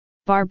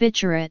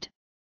Barbiturate,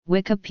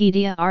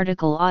 Wikipedia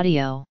article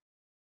audio.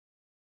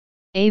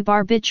 A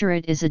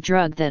barbiturate is a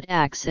drug that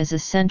acts as a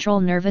central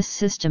nervous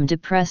system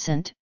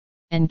depressant,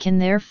 and can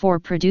therefore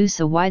produce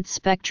a wide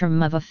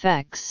spectrum of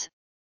effects,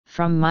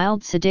 from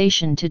mild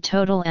sedation to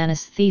total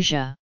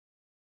anesthesia.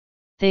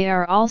 They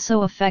are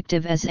also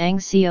effective as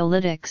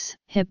anxiolytics,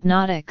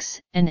 hypnotics,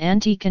 and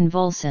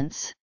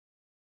anticonvulsants.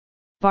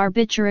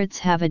 Barbiturates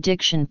have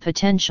addiction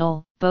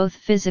potential, both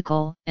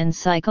physical and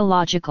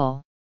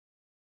psychological.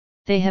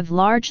 They have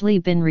largely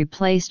been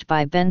replaced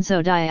by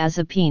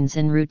benzodiazepines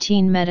in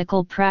routine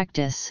medical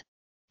practice,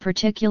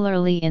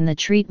 particularly in the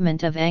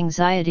treatment of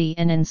anxiety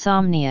and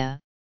insomnia,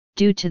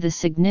 due to the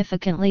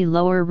significantly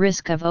lower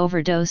risk of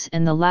overdose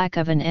and the lack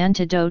of an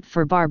antidote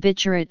for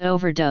barbiturate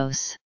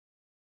overdose.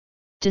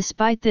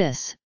 Despite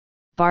this,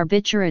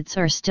 barbiturates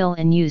are still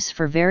in use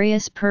for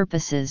various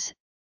purposes,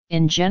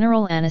 in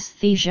general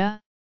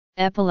anesthesia,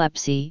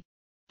 epilepsy,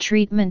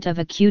 treatment of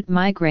acute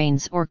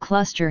migraines or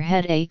cluster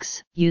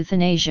headaches,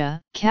 euthanasia,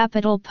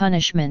 capital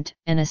punishment,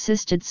 and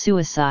assisted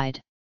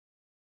suicide.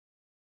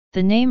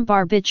 The name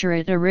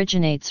barbiturate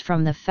originates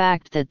from the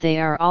fact that they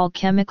are all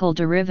chemical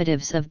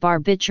derivatives of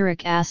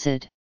barbituric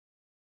acid.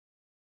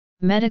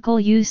 Medical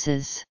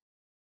uses.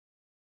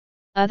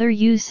 Other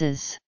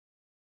uses.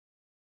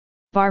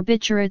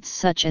 Barbiturates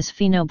such as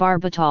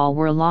phenobarbital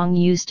were long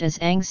used as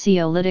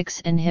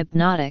anxiolytics and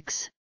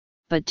hypnotics,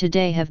 but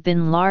today have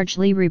been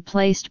largely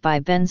replaced by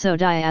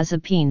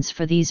benzodiazepines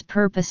for these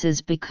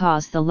purposes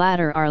because the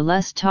latter are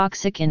less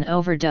toxic in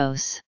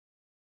overdose.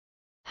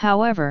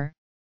 However,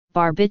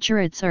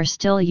 barbiturates are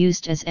still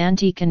used as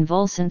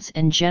anticonvulsants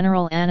and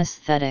general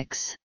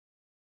anesthetics.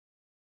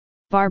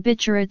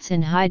 Barbiturates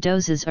in high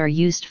doses are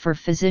used for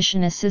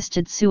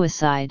physician-assisted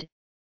suicide,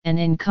 and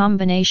in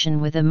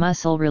combination with a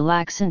muscle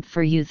relaxant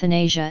for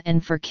euthanasia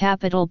and for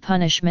capital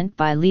punishment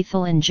by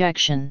lethal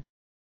injection.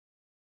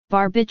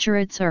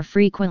 Barbiturates are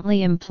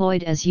frequently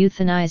employed as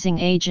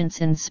euthanizing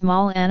agents in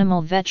small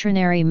animal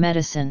veterinary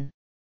medicine.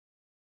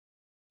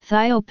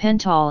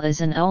 Thiopental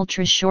is an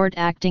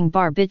ultra-short-acting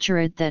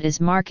barbiturate that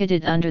is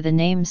marketed under the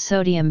name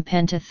sodium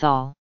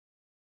pentothal.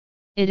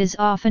 It is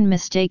often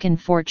mistaken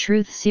for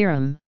truth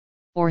serum,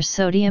 or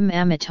sodium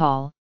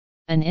amytal,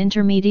 an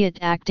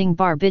intermediate-acting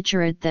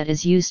barbiturate that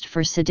is used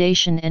for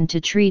sedation and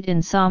to treat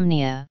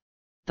insomnia,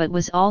 but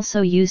was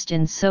also used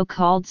in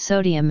so-called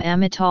sodium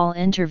amytal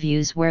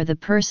interviews where the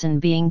person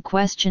being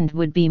questioned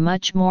would be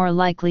much more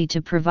likely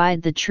to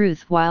provide the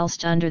truth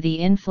whilst under the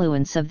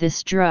influence of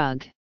this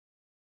drug.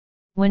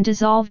 When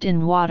dissolved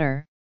in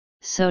water,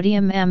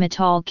 sodium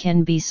amytal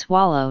can be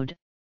swallowed,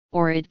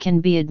 or it can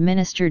be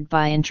administered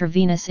by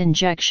intravenous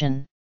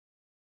injection.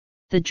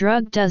 The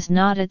drug does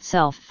not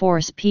itself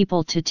force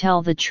people to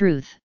tell the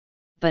truth,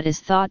 but is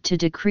thought to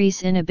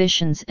decrease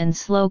inhibitions and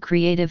slow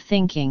creative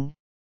thinking,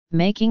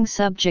 making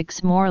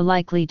subjects more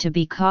likely to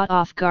be caught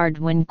off guard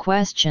when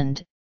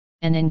questioned,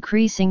 and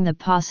increasing the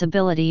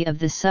possibility of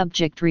the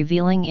subject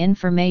revealing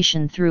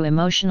information through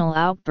emotional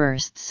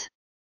outbursts.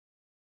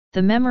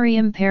 The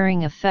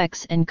memory-impairing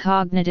effects and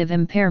cognitive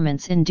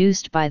impairments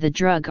induced by the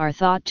drug are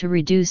thought to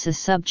reduce a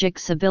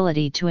subject's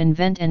ability to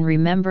invent and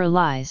remember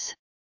lies.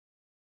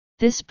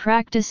 This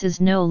practice is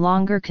no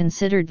longer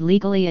considered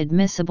legally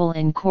admissible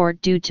in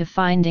court due to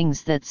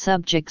findings that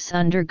subjects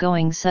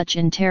undergoing such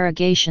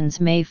interrogations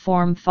may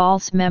form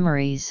false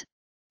memories,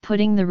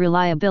 putting the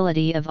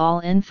reliability of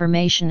all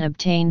information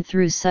obtained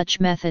through such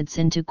methods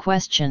into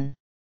question.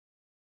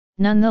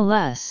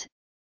 Nonetheless,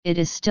 it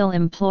is still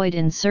employed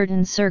in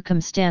certain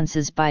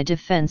circumstances by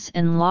defense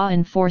and law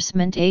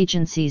enforcement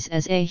agencies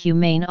as a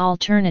humane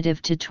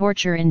alternative to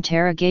torture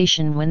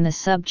interrogation when the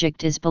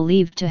subject is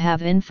believed to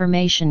have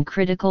information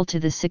critical to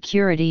the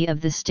security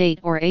of the state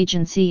or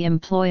agency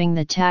employing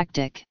the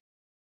tactic.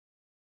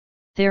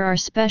 There are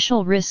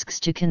special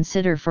risks to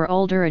consider for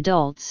older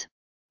adults,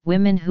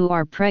 women who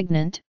are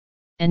pregnant,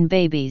 and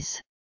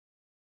babies.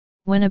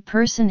 When a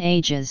person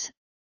ages,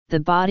 the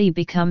body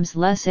becomes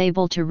less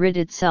able to rid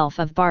itself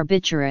of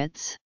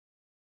barbiturates.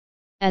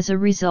 As a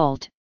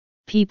result,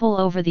 people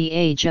over the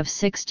age of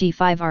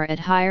 65 are at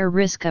higher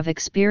risk of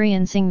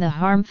experiencing the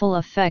harmful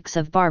effects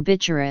of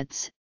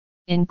barbiturates,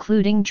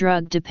 including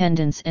drug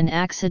dependence and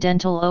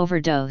accidental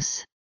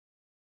overdose.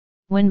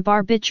 When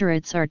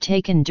barbiturates are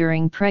taken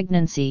during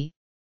pregnancy,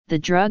 the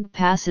drug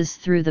passes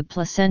through the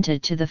placenta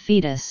to the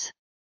fetus.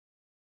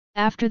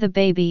 After the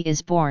baby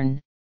is born,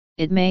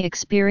 it may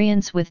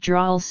experience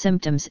withdrawal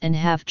symptoms and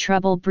have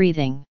trouble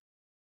breathing.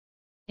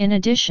 In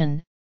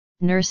addition,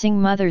 nursing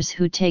mothers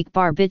who take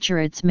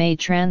barbiturates may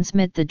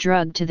transmit the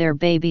drug to their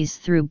babies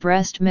through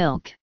breast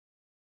milk.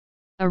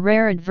 A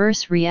rare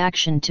adverse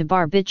reaction to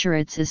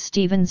barbiturates is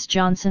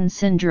Stevens-Johnson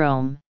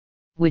syndrome,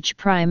 which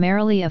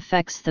primarily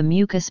affects the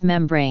mucous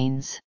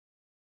membranes.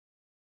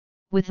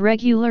 With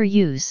regular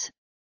use,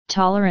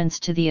 tolerance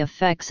to the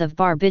effects of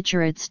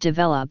barbiturates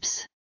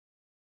develops.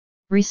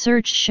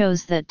 Research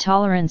shows that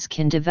tolerance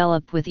can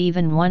develop with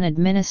even one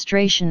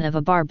administration of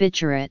a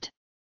barbiturate.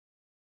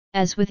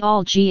 As with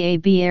all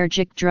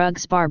GABAergic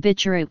drugs,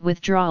 barbiturate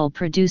withdrawal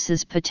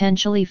produces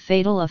potentially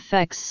fatal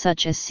effects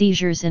such as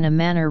seizures in a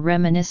manner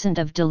reminiscent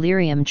of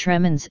delirium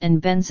tremens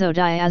and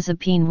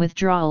benzodiazepine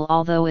withdrawal,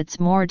 although its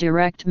more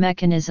direct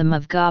mechanism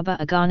of GABA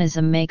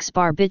agonism makes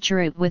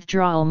barbiturate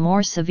withdrawal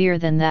more severe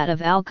than that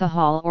of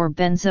alcohol or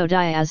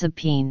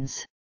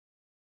benzodiazepines.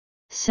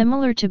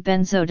 Similar to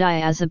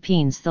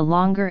benzodiazepines, the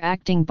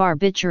longer-acting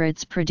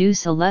barbiturates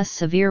produce a less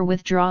severe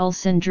withdrawal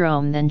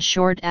syndrome than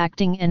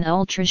short-acting and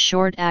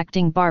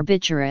ultra-short-acting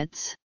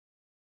barbiturates.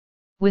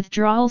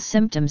 Withdrawal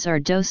symptoms are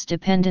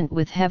dose-dependent,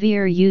 with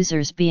heavier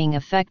users being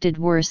affected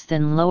worse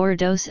than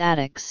lower-dose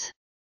addicts.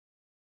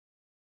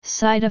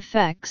 Side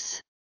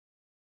effects.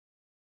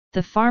 The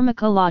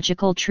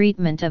pharmacological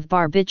treatment of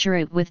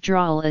barbiturate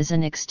withdrawal is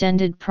an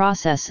extended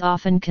process,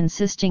 often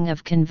consisting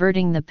of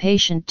converting the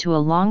patient to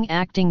a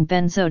long-acting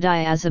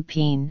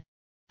benzodiazepine,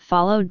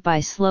 followed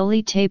by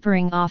slowly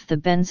tapering off the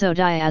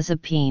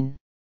benzodiazepine.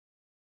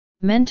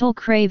 Mental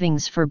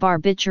cravings for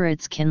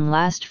barbiturates can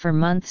last for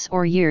months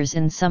or years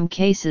in some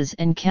cases,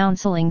 and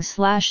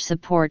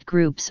counseling/support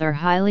groups are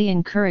highly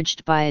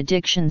encouraged by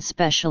addiction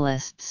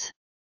specialists.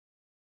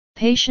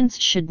 Patients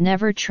should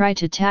never try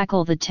to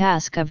tackle the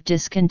task of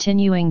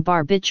discontinuing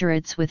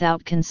barbiturates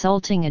without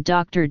consulting a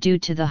doctor due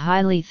to the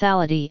high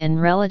lethality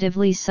and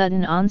relatively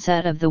sudden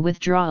onset of the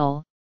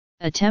withdrawal.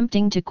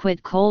 Attempting to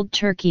quit cold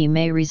turkey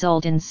may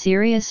result in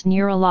serious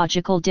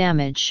neurological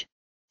damage,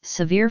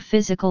 severe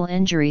physical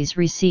injuries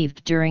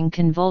received during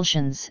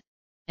convulsions,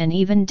 and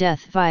even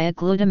death via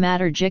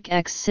glutamatergic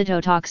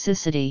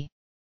excitotoxicity.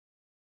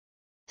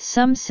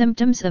 Some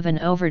symptoms of an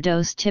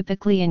overdose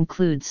typically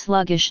include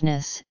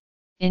sluggishness,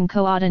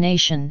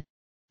 incoordination,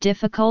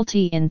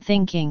 difficulty in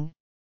thinking,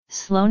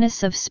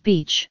 slowness of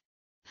speech,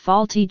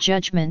 faulty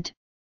judgment,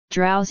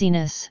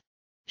 drowsiness,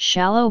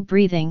 shallow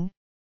breathing,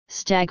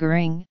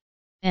 staggering,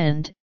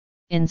 and,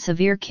 in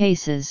severe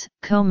cases,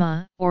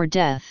 coma or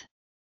death.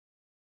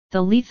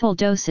 The lethal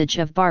dosage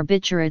of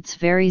barbiturates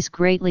varies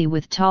greatly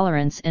with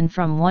tolerance and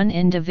from one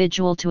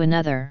individual to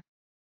another.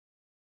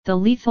 The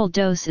lethal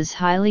dose is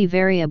highly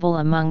variable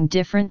among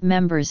different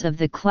members of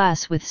the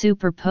class, with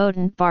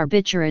superpotent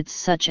barbiturates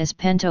such as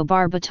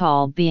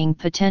pentobarbital being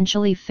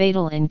potentially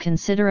fatal in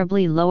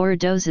considerably lower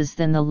doses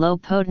than the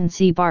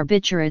low-potency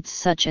barbiturates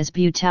such as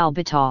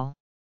butalbital.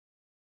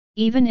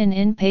 Even in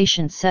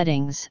inpatient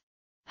settings,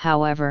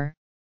 however,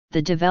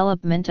 the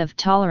development of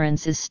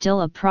tolerance is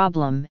still a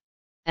problem,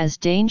 as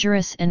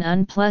dangerous and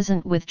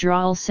unpleasant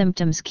withdrawal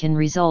symptoms can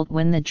result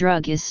when the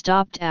drug is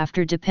stopped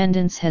after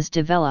dependence has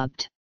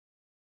developed.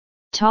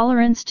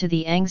 Tolerance to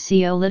the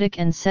anxiolytic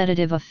and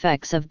sedative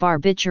effects of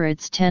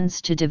barbiturates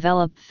tends to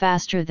develop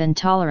faster than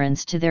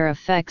tolerance to their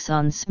effects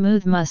on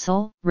smooth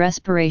muscle,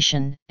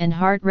 respiration, and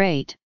heart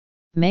rate,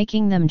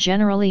 making them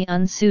generally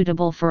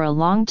unsuitable for a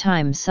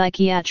long-time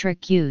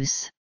psychiatric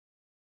use.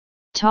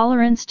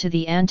 Tolerance to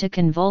the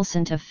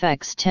anticonvulsant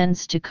effects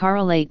tends to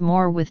correlate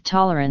more with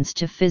tolerance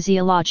to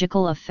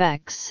physiological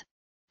effects,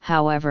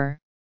 however,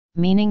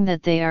 meaning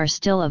that they are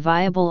still a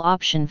viable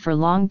option for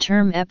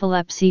long-term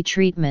epilepsy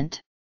treatment.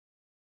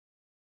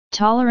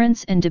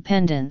 Tolerance and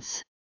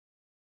dependence.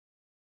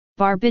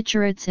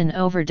 Barbiturates in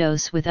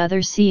overdose with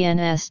other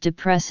CNS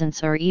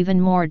depressants are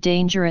even more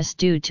dangerous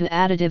due to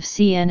additive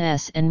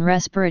CNS and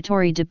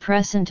respiratory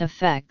depressant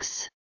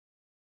effects.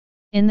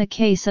 In the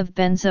case of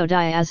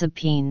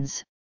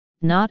benzodiazepines,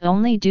 not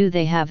only do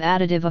they have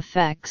additive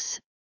effects,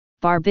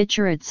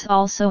 barbiturates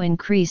also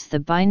increase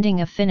the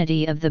binding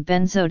affinity of the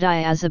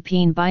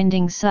benzodiazepine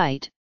binding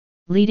site,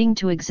 leading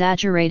to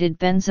exaggerated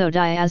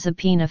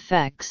benzodiazepine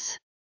effects.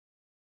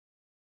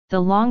 The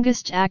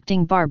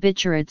longest-acting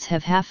barbiturates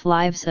have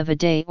half-lives of a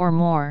day or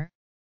more,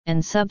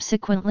 and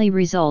subsequently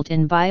result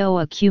in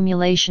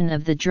bioaccumulation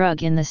of the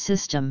drug in the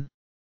system.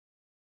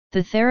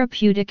 The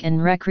therapeutic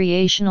and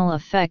recreational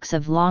effects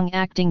of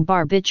long-acting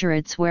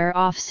barbiturates wear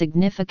off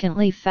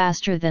significantly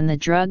faster than the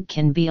drug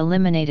can be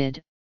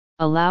eliminated,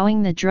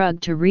 allowing the drug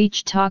to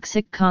reach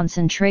toxic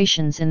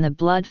concentrations in the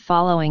blood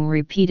following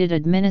repeated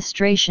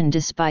administration,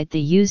 despite the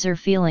user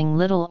feeling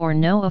little or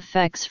no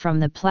effects from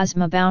the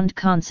plasma-bound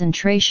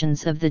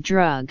concentrations of the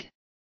drug.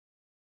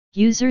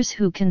 Users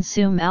who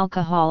consume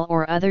alcohol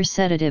or other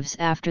sedatives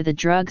after the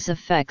drug's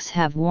effects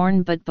have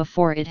worn but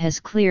before it has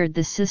cleared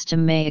the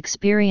system may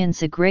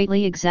experience a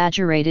greatly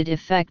exaggerated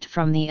effect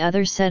from the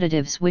other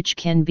sedatives, which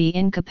can be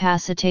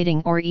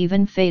incapacitating or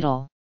even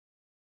fatal.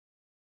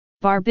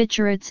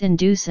 Barbiturates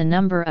induce a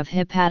number of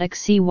hepatic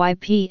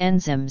CYP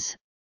enzymes,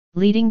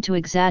 leading to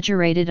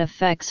exaggerated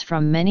effects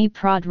from many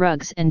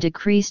prodrugs and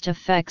decreased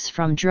effects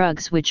from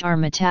drugs which are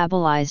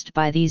metabolized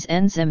by these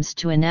enzymes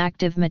to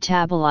inactive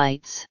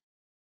metabolites.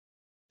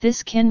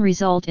 This can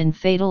result in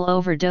fatal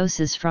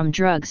overdoses from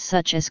drugs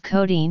such as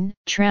codeine,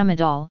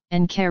 tramadol,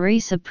 and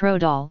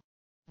carisoprodol,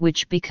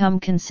 which become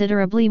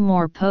considerably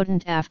more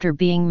potent after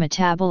being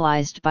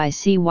metabolized by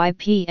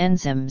CYP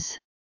enzymes.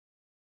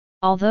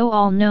 Although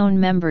all known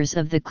members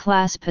of the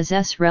class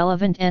possess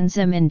relevant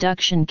enzyme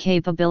induction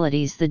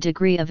capabilities, the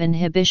degree of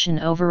inhibition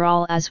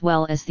overall as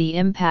well as the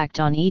impact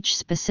on each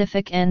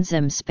specific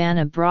enzyme span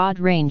a broad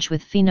range,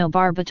 with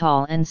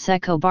phenobarbital and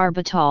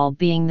secobarbital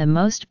being the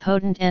most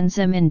potent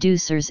enzyme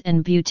inducers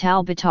and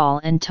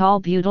butalbital and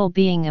tolbutyl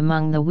being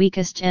among the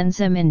weakest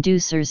enzyme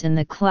inducers in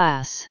the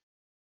class.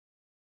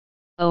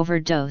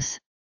 Overdose.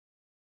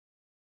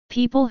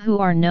 People who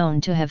are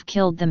known to have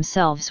killed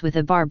themselves with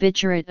a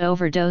barbiturate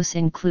overdose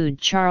include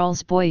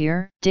Charles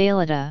Boyer,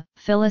 Dalida,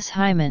 Phyllis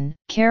Hyman,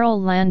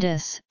 Carol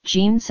Landis,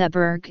 Jean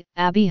Seberg,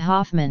 Abby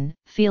Hoffman,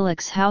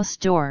 Felix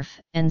Hausdorff,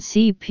 and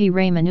C.P.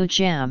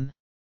 Ramanujam.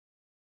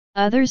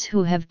 Others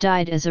who have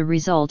died as a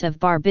result of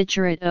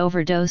barbiturate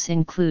overdose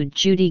include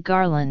Judy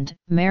Garland,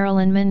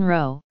 Marilyn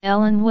Monroe,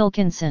 Ellen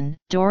Wilkinson,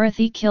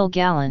 Dorothy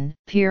Kilgallen,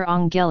 Pierre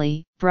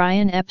Angeli,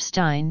 Brian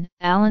Epstein,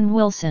 Alan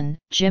Wilson,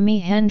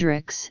 Jimi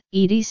Hendrix,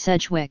 Edie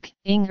Sedgwick,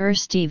 Inger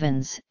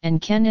Stevens, and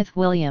Kenneth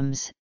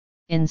Williams.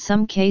 In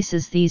some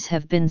cases these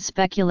have been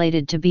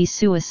speculated to be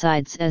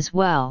suicides as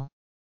well.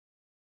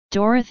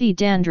 Dorothy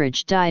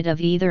Dandridge died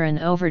of either an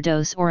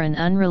overdose or an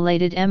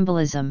unrelated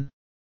embolism.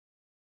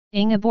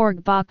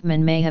 Ingeborg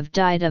Bachmann may have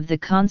died of the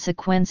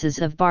consequences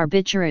of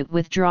barbiturate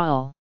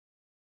withdrawal.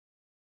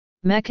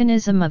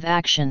 Mechanism of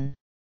action.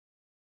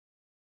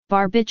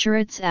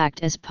 Barbiturates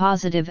act as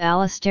positive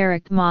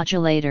allosteric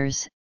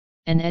modulators,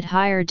 and at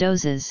higher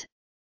doses,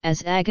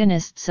 as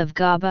agonists of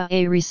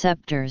GABA-A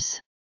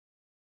receptors.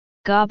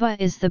 GABA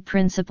is the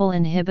principal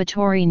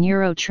inhibitory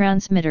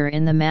neurotransmitter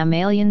in the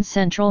mammalian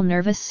central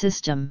nervous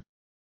system.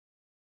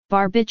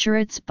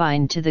 Barbiturates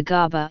bind to the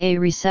GABA-A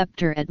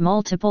receptor at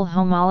multiple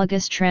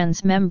homologous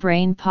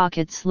transmembrane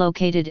pockets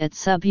located at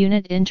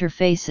subunit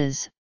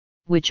interfaces,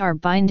 which are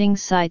binding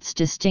sites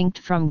distinct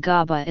from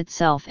GABA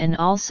itself and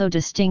also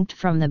distinct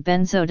from the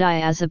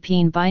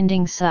benzodiazepine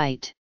binding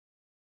site.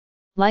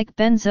 Like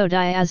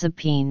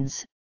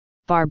benzodiazepines,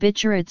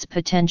 barbiturates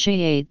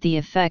potentiate the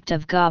effect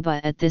of GABA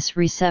at this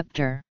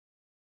receptor.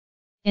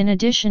 In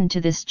addition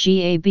to this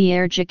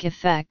GABAergic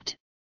effect,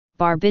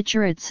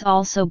 barbiturates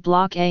also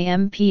block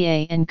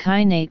AMPA and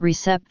kainate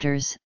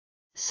receptors,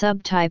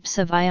 subtypes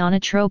of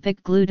ionotropic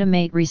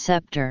glutamate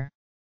receptor.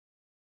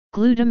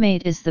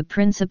 Glutamate is the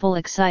principal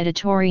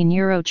excitatory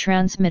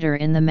neurotransmitter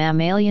in the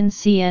mammalian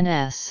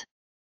CNS.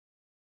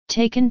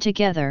 Taken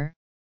together,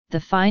 the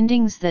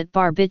findings that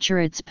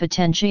barbiturates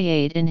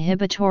potentiate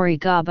inhibitory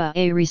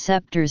GABA-A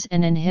receptors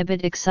and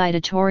inhibit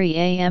excitatory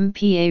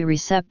AMPA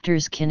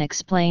receptors can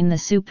explain the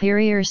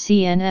superior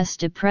CNS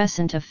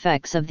depressant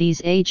effects of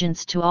these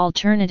agents to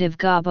alternative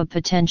GABA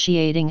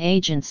potentiating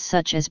agents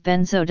such as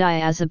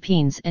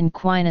benzodiazepines and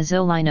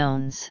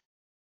quinazolinones.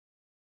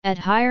 At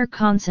higher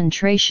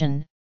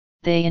concentration,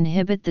 they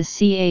inhibit the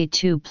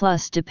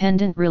Ca2+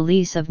 dependent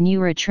release of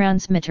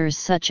neurotransmitters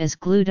such as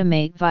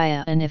glutamate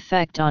via an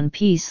effect on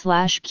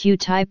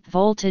P/Q-type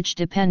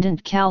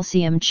voltage-dependent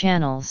calcium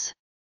channels.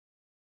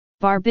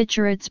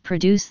 Barbiturates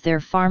produce their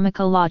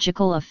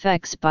pharmacological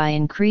effects by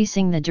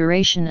increasing the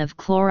duration of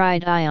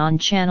chloride ion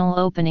channel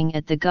opening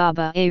at the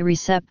GABA-A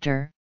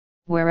receptor,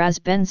 whereas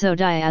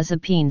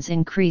benzodiazepines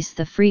increase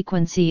the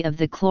frequency of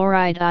the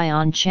chloride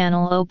ion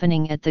channel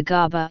opening at the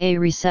GABA-A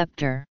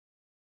receptor.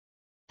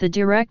 The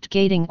direct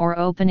gating or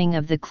opening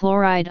of the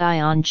chloride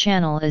ion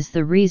channel is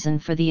the reason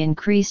for the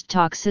increased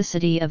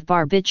toxicity of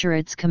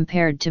barbiturates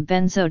compared to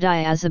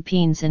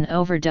benzodiazepines in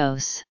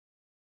overdose.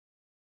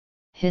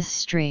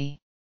 History.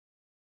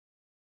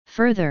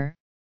 Further,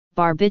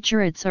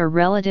 barbiturates are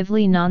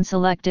relatively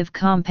non-selective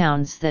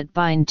compounds that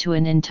bind to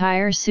an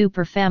entire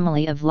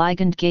superfamily of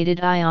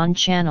ligand-gated ion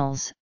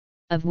channels,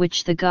 of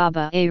which the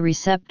GABA-A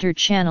receptor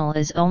channel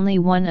is only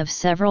one of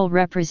several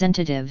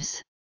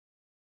representatives.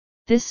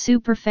 This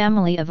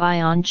superfamily of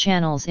ion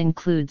channels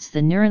includes the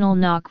neuronal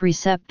NOC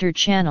receptor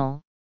channel,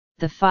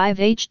 the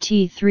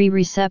 5-HT3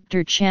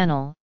 receptor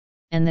channel,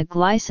 and the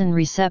glycine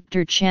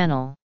receptor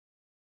channel.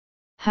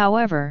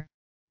 However,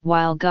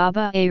 while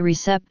GABA-A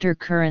receptor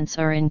currents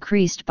are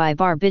increased by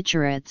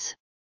barbiturates,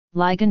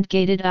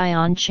 ligand-gated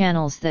ion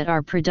channels that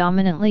are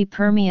predominantly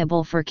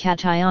permeable for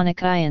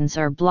cationic ions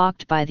are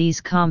blocked by these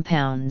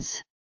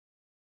compounds.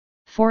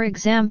 For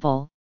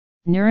example,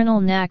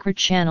 neuronal NACR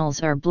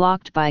channels are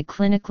blocked by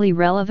clinically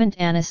relevant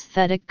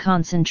anesthetic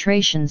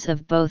concentrations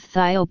of both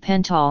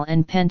thiopental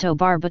and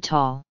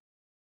pentobarbital.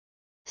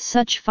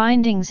 Such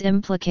findings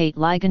implicate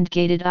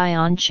ligand-gated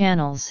ion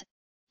channels,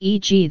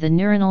 e.g. the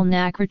neuronal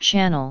NACR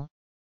channel,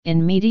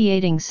 in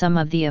mediating some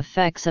of the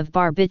effects of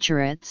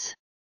barbiturates.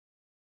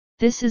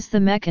 This is the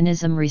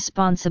mechanism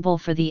responsible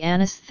for the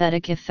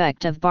anesthetic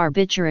effect of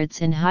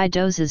barbiturates in high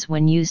doses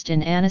when used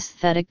in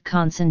anesthetic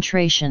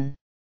concentration.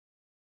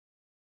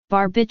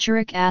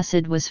 Barbituric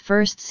acid was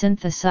first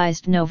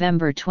synthesized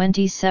November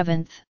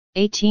 27,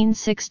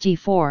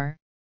 1864,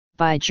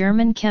 by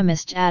German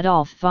chemist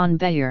Adolf von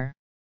Baeyer.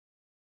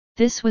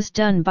 This was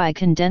done by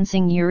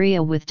condensing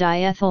urea with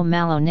diethyl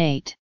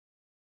malonate.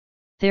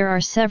 There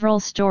are several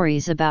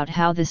stories about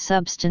how the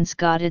substance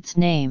got its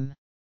name.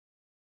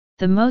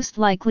 The most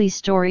likely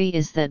story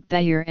is that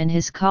Bayer and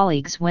his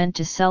colleagues went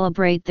to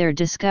celebrate their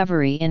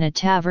discovery in a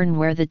tavern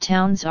where the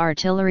town's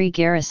artillery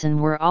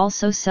garrison were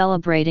also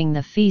celebrating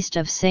the feast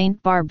of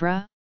Saint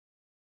Barbara,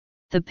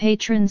 the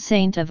patron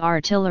saint of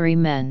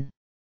artillerymen.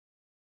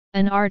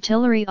 An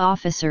artillery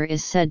officer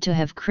is said to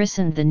have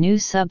christened the new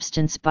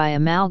substance by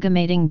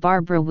amalgamating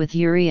Barbara with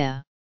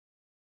urea.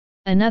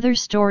 Another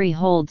story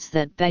holds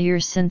that Bayer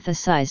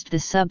synthesized the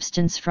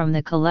substance from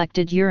the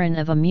collected urine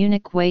of a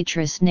Munich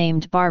waitress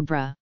named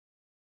Barbara.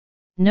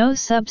 No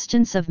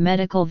substance of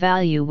medical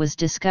value was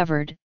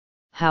discovered,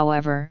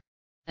 however,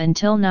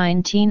 until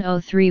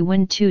 1903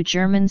 when two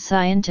German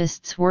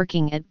scientists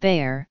working at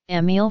Bayer,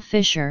 Emil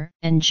Fischer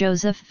and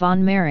Joseph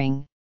von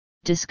Mering,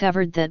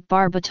 discovered that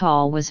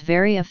barbital was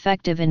very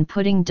effective in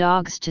putting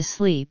dogs to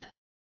sleep.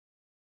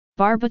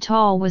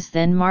 Barbital was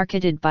then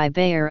marketed by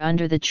Bayer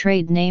under the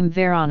trade name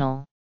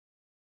Veronal.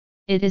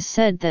 It is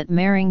said that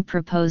Mering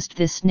proposed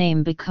this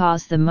name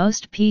because the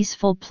most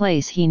peaceful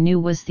place he knew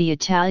was the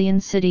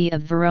Italian city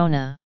of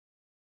Verona.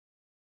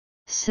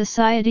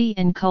 Society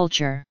and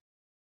culture.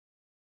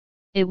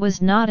 It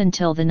was not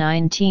until the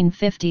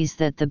 1950s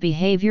that the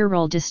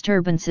behavioral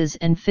disturbances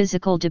and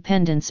physical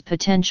dependence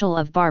potential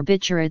of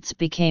barbiturates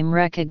became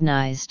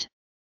recognized.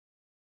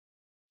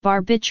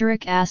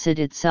 Barbituric acid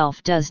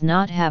itself does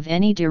not have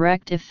any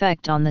direct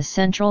effect on the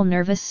central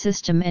nervous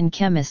system, and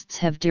chemists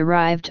have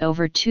derived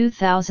over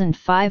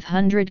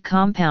 2,500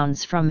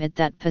 compounds from it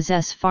that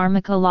possess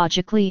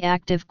pharmacologically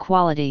active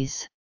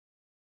qualities.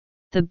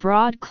 The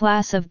broad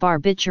class of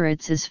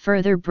barbiturates is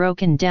further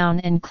broken down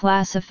and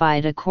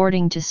classified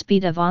according to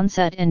speed of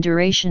onset and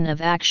duration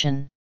of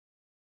action.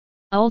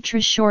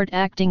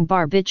 Ultra-short-acting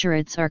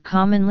barbiturates are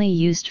commonly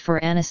used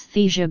for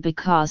anesthesia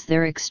because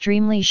their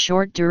extremely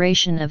short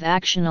duration of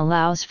action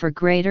allows for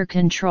greater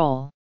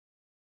control.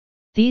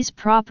 These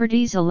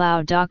properties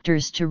allow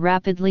doctors to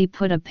rapidly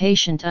put a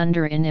patient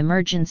under in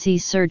emergency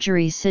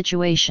surgery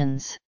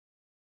situations.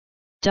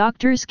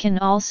 Doctors can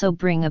also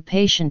bring a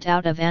patient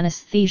out of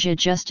anesthesia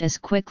just as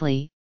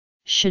quickly,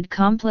 should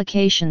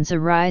complications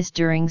arise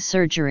during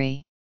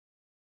surgery.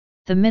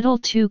 The middle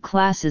two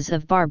classes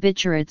of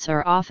barbiturates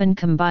are often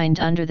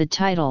combined under the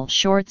title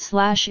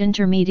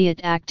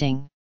short/intermediate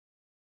acting.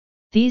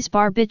 These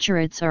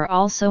barbiturates are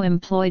also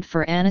employed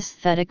for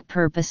anesthetic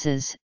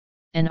purposes,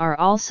 and are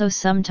also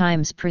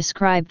sometimes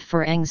prescribed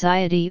for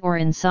anxiety or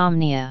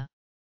insomnia.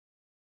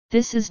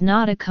 This is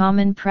not a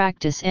common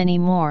practice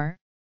anymore,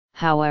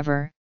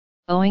 however,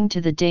 owing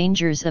to the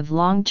dangers of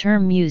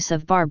long-term use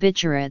of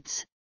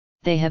barbiturates,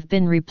 they have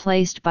been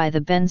replaced by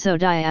the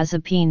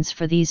benzodiazepines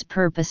for these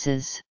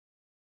purposes.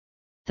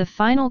 The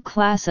final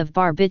class of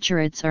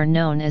barbiturates are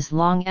known as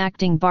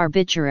long-acting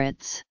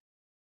barbiturates.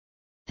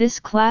 This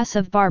class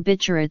of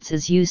barbiturates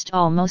is used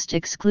almost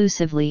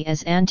exclusively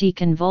as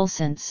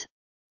anticonvulsants,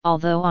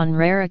 although on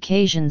rare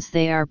occasions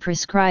they are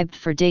prescribed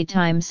for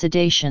daytime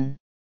sedation.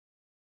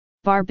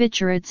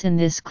 Barbiturates in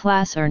this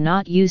class are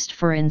not used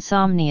for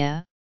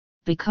insomnia,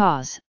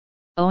 because,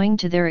 owing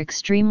to their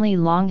extremely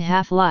long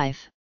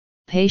half-life,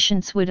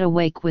 patients would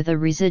awake with a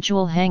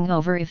residual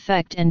hangover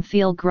effect and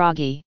feel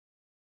groggy.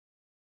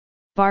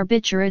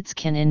 Barbiturates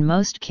can in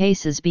most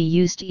cases be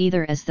used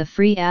either as the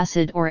free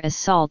acid or as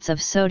salts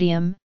of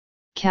sodium,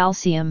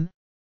 calcium,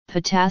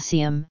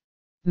 potassium,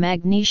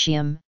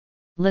 magnesium,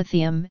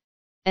 lithium,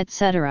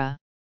 etc.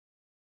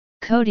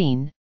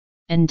 Codeine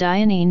and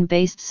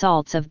dianine-based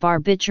salts of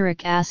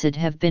barbituric acid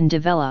have been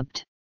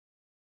developed.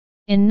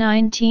 In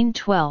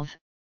 1912,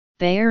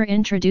 Bayer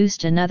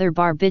introduced another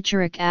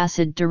barbituric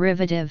acid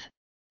derivative,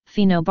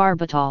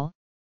 phenobarbital,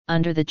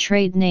 under the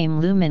trade name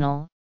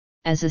Luminal,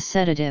 as a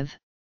sedative,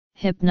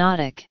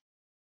 hypnotic.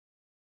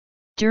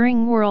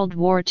 During World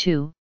War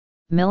II,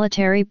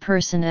 military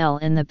personnel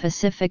in the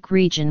Pacific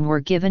region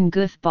were given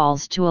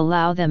goofballs to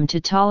allow them to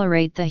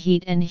tolerate the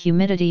heat and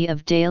humidity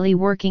of daily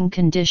working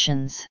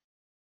conditions.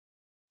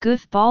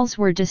 Goofballs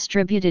were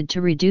distributed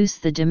to reduce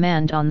the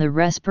demand on the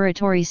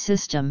respiratory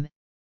system,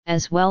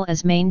 as well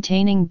as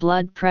maintaining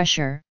blood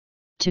pressure,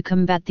 to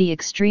combat the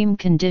extreme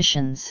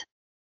conditions.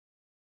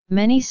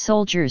 Many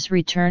soldiers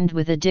returned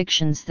with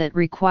addictions that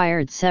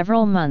required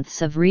several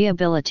months of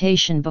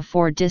rehabilitation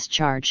before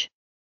discharge.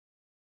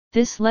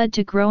 This led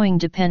to growing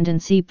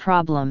dependency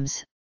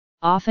problems,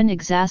 often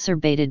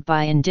exacerbated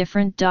by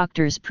indifferent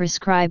doctors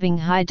prescribing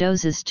high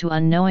doses to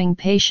unknowing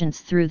patients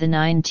through the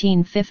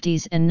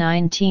 1950s and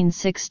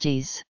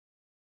 1960s.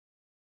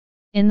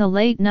 In the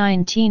late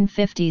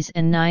 1950s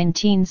and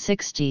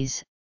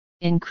 1960s,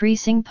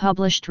 increasing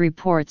published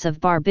reports of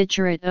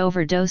barbiturate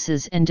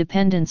overdoses and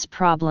dependence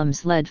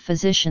problems led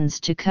physicians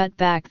to cut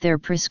back their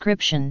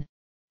prescription,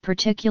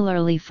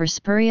 particularly for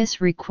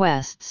spurious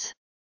requests.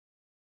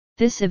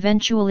 This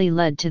eventually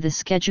led to the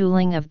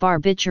scheduling of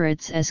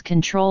barbiturates as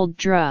controlled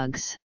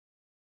drugs.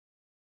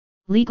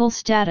 Legal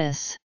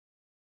status.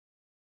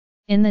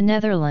 In the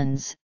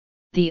Netherlands,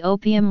 the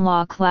opium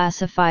law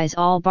classifies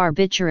all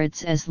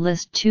barbiturates as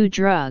List 2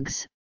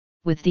 drugs,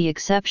 with the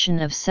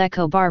exception of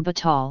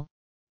secobarbital,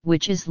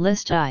 which is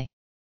List I.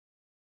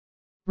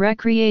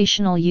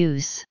 Recreational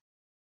use.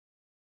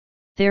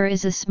 There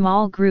is a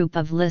small group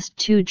of List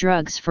 2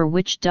 drugs for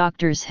which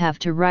doctors have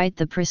to write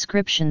the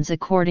prescriptions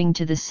according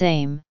to the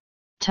same,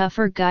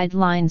 tougher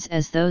guidelines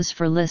as those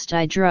for List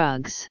I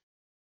drugs.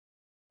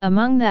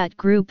 Among that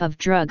group of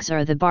drugs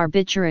are the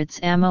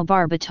barbiturates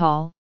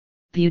amobarbital,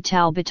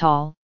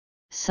 butalbital,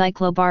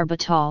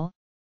 cyclobarbital,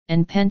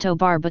 and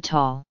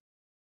pentobarbital.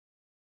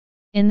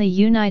 In the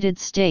United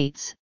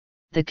States,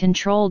 the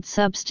Controlled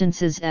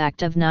Substances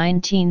Act of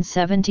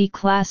 1970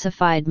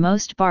 classified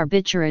most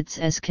barbiturates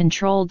as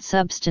controlled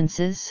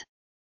substances,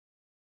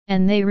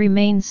 and they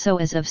remain so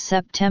as of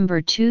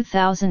September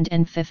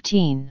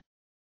 2015.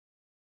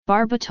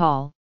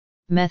 Barbital,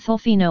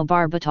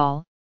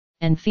 methylphenobarbital,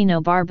 and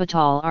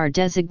phenobarbital are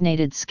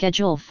designated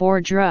Schedule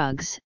IV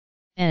drugs,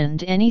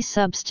 and any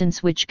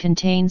substance which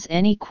contains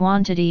any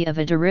quantity of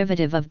a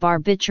derivative of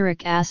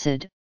barbituric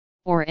acid,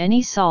 or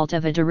any salt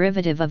of a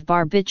derivative of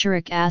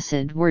barbituric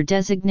acid were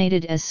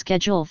designated as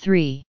Schedule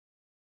III.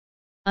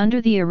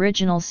 Under the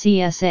original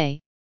CSA,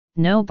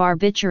 no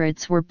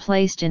barbiturates were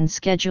placed in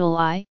Schedule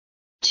I,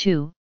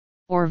 II,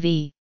 or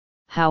V,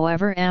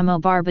 however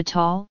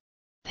amobarbital,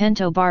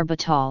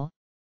 pentobarbital,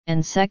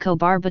 and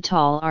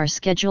secobarbital are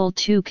Schedule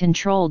II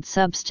controlled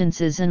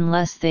substances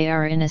unless they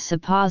are in a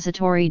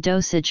suppository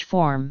dosage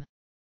form.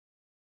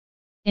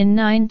 In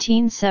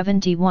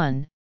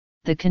 1971,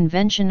 the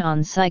Convention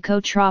on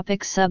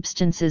Psychotropic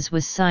Substances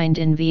was signed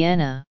in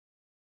Vienna.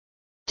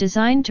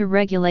 Designed to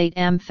regulate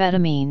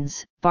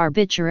amphetamines,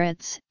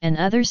 barbiturates, and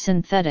other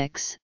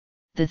synthetics,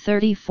 the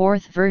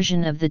 34th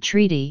version of the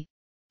treaty,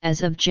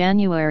 as of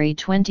January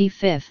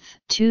 25,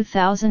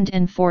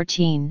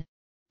 2014,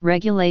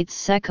 regulates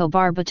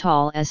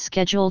secobarbital as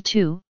Schedule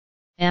II,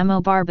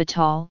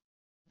 amobarbital,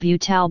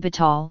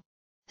 butalbital,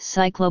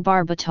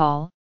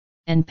 cyclobarbital,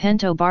 and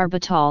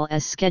pentobarbital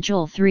as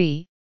Schedule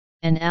III,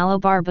 and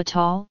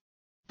allobarbital,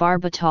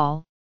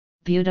 barbital,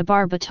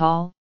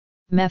 butabarbital,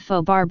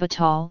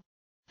 mephobarbital,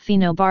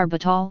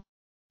 phenobarbital,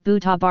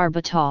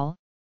 butabarbital,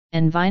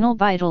 and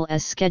vinylbutyl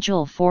as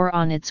Schedule IV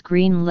on its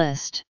green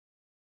list.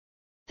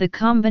 The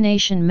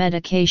combination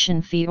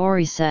medication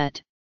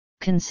Fioricet,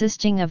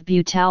 consisting of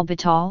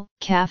butalbital,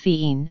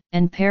 caffeine,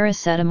 and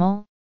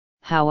paracetamol,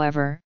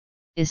 however,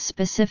 is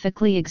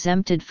specifically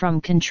exempted from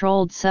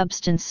controlled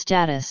substance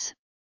status,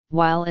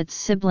 while its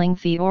sibling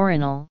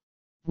Fiorinol,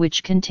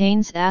 which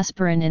contains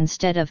aspirin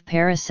instead of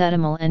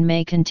paracetamol and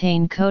may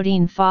contain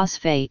codeine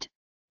phosphate,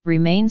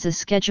 remains a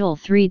Schedule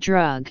III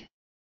drug.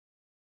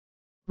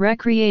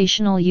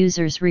 Recreational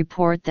users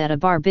report that a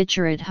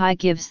barbiturate high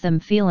gives them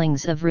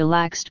feelings of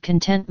relaxed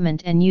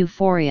contentment and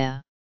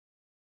euphoria.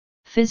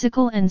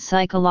 Physical and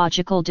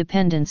psychological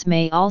dependence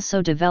may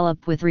also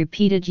develop with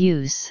repeated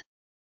use.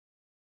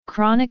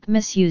 Chronic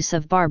misuse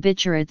of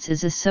barbiturates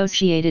is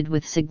associated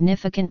with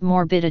significant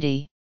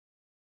morbidity.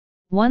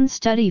 One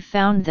study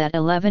found that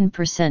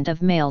 11%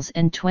 of males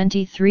and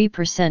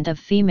 23% of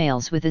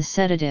females with a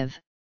sedative,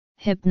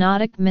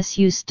 hypnotic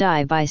misuse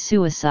die by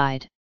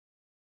suicide.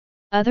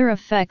 Other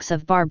effects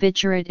of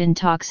barbiturate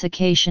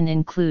intoxication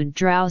include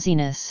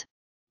drowsiness,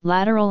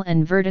 lateral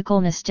and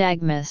vertical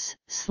nystagmus,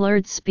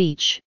 slurred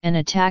speech, and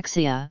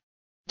ataxia,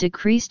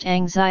 decreased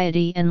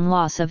anxiety and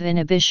loss of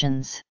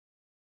inhibitions.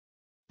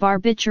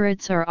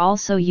 Barbiturates are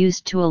also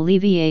used to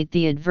alleviate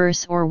the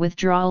adverse or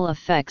withdrawal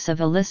effects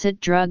of illicit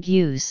drug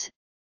use,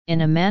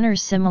 in a manner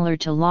similar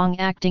to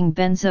long-acting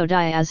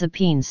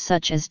benzodiazepines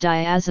such as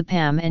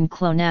diazepam and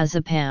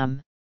clonazepam.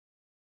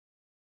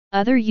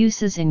 Other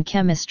uses in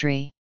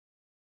chemistry.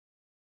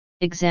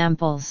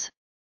 Examples.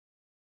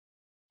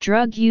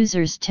 Drug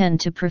users tend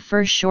to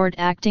prefer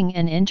short-acting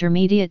and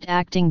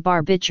intermediate-acting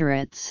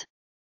barbiturates.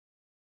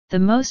 The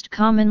most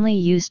commonly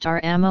used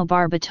are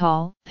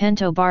amobarbital,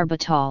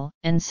 pentobarbital,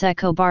 and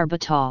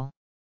secobarbital.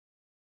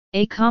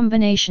 A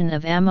combination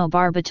of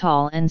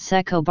amobarbital and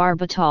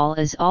secobarbital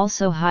is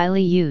also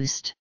highly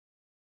used.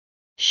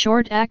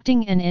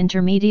 Short-acting and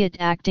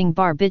intermediate-acting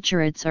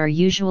barbiturates are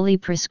usually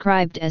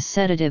prescribed as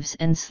sedatives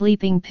and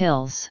sleeping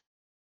pills.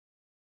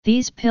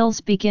 These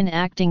pills begin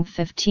acting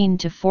 15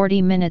 to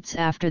 40 minutes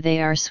after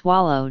they are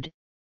swallowed,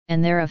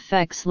 and their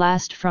effects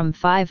last from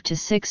 5 to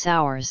 6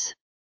 hours.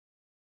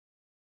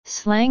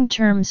 Slang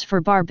terms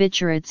for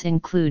barbiturates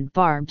include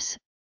barbs,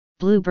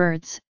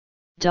 bluebirds,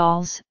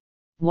 dolls,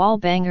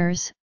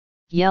 wallbangers,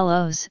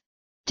 yellows,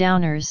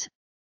 downers,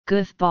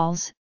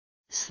 goofballs,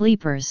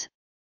 sleepers,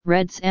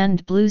 reds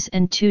and blues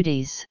and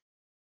tooties.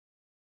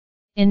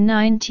 In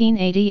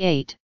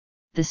 1988,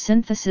 the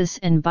synthesis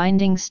and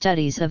binding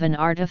studies of an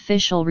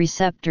artificial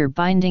receptor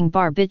binding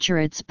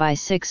barbiturates by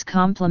 6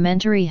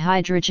 complementary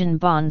hydrogen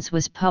bonds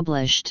was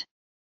published.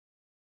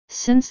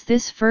 Since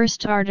this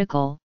first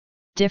article,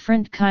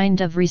 different kind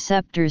of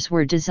receptors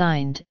were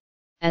designed,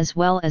 as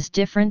well as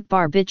different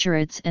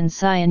barbiturates and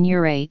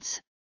cyanurates,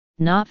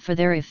 not for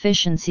their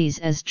efficiencies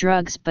as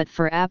drugs but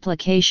for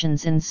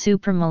applications in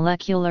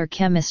supramolecular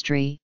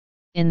chemistry,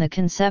 in the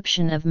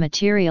conception of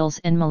materials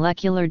and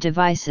molecular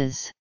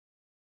devices.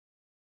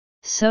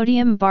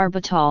 Sodium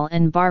barbitol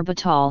and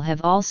barbitol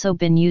have also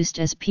been used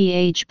as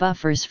pH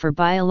buffers for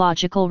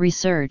biological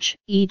research,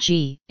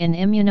 e.g., in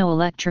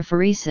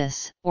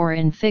immunoelectrophoresis, or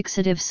in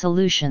fixative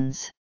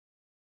solutions.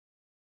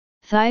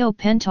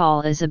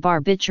 Thiopental is a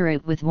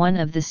barbiturate with one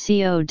of the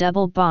CO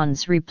double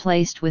bonds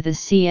replaced with a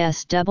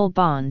CS double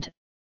bond,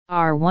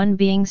 R1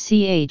 being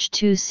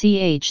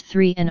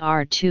CH2CH3 and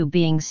R2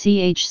 being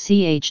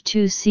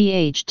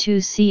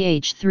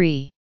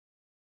CH2CH2CH3.